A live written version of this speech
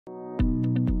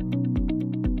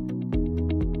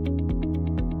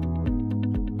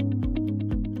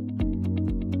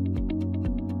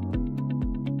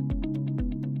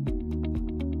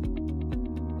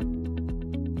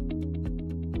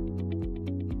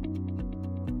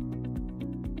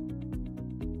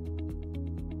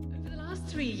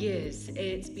3 years,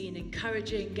 it's been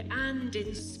encouraging and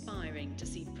inspiring to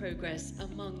see progress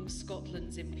among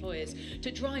Scotland's employers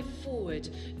to drive forward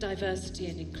diversity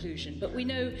and inclusion. But we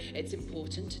know it's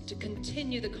important to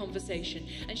continue the conversation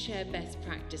and share best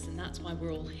practice, and that's why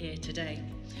we're all here today.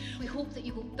 We hope that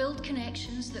you will build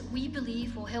connections that we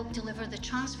believe will help deliver the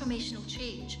transformational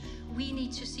change we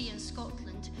need to see in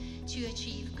Scotland to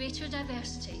achieve greater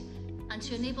diversity and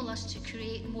to enable us to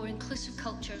create more inclusive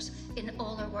cultures in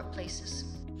all our workplaces.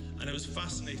 And it was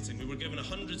fascinating. We were given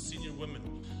 100 senior women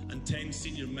and 10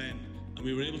 senior men, and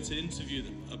we were able to interview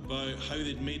them about how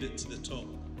they'd made it to the top.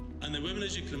 And the women,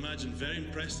 as you can imagine, very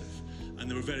impressive,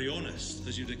 and they were very honest,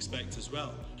 as you'd expect as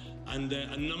well. And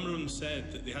a number of them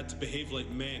said that they had to behave like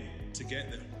men to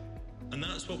get there. And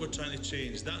that's what we're trying to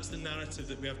change. That's the narrative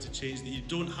that we have to change, that you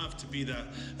don't have to be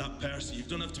that person. You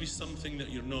don't have to be something that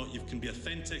you're not. You can be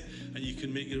authentic, and you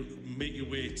can make your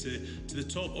way to the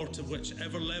top, or to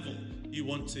whichever level you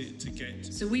want to get.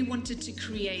 So we wanted to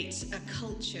create a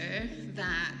culture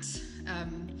that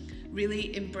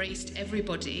really embraced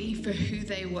everybody for who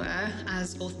they were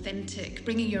as authentic,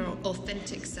 bringing your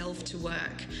authentic self to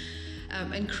work.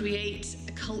 And create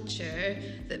a culture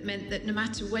that meant that no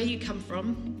matter where you come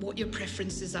from, what your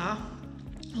preferences are,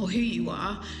 or who you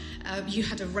are, you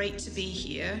had a right to be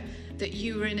here, that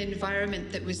you were in an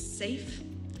environment that was safe,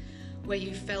 where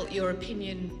you felt your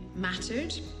opinion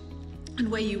mattered, and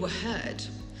where you were heard.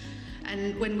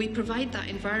 And when we provide that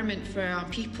environment for our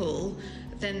people,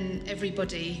 then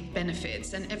everybody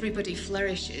benefits and everybody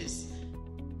flourishes.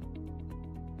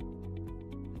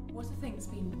 What I think has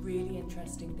been really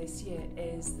interesting this year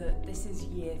is that this is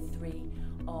year 3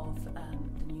 of the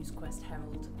NewsQuest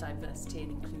Herald Diversity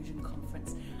and Inclusion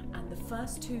Conference, and the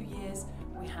first 2 years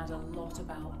we had a lot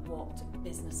about what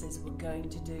businesses were going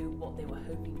to do, what they were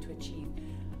hoping to achieve.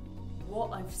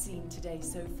 What I've seen today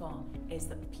so far is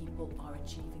that people are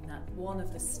achieving that. One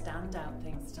of the standout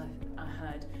things that I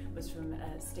heard was from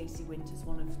Stacey Winters,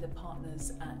 one of the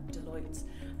partners at Deloitte,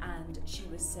 and she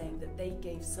was saying that they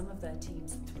gave some of their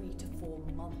teams 3 to 4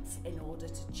 months in order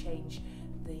to change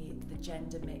the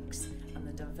gender mix and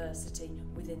the diversity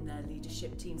within their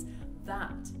leadership teams.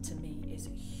 That, to me, is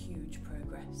huge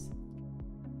progress.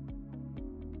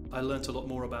 I learnt a lot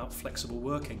more about flexible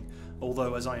working,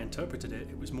 although as I interpreted it,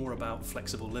 it was more about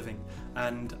flexible living.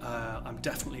 And I'm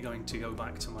definitely going to go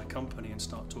back to my company and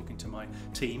start talking to my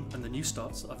team and the new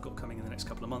starts that I've got coming in the next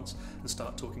couple of months, and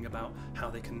start talking about how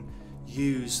they can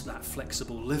use that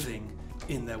flexible living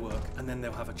in their work, and then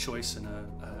they'll have a choice and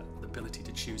the ability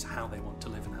to choose how they want to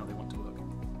live and how they want to work.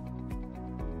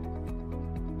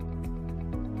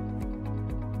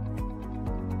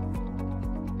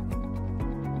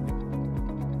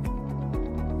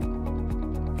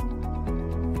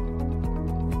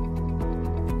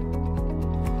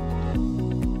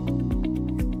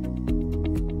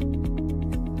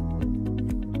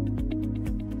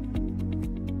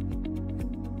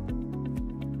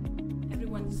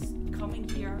 Coming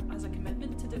here as a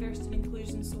commitment to diversity and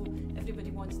inclusion, so everybody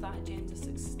wants that agenda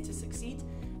to succeed.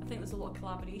 I think there's a lot of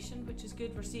collaboration, which is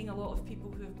good. We're seeing a lot of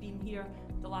people who have been here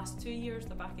the last 2 years,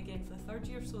 they're back again for the 3rd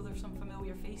year, so there's some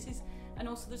familiar faces, and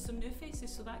also there's some new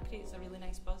faces, so that creates a really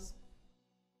nice buzz.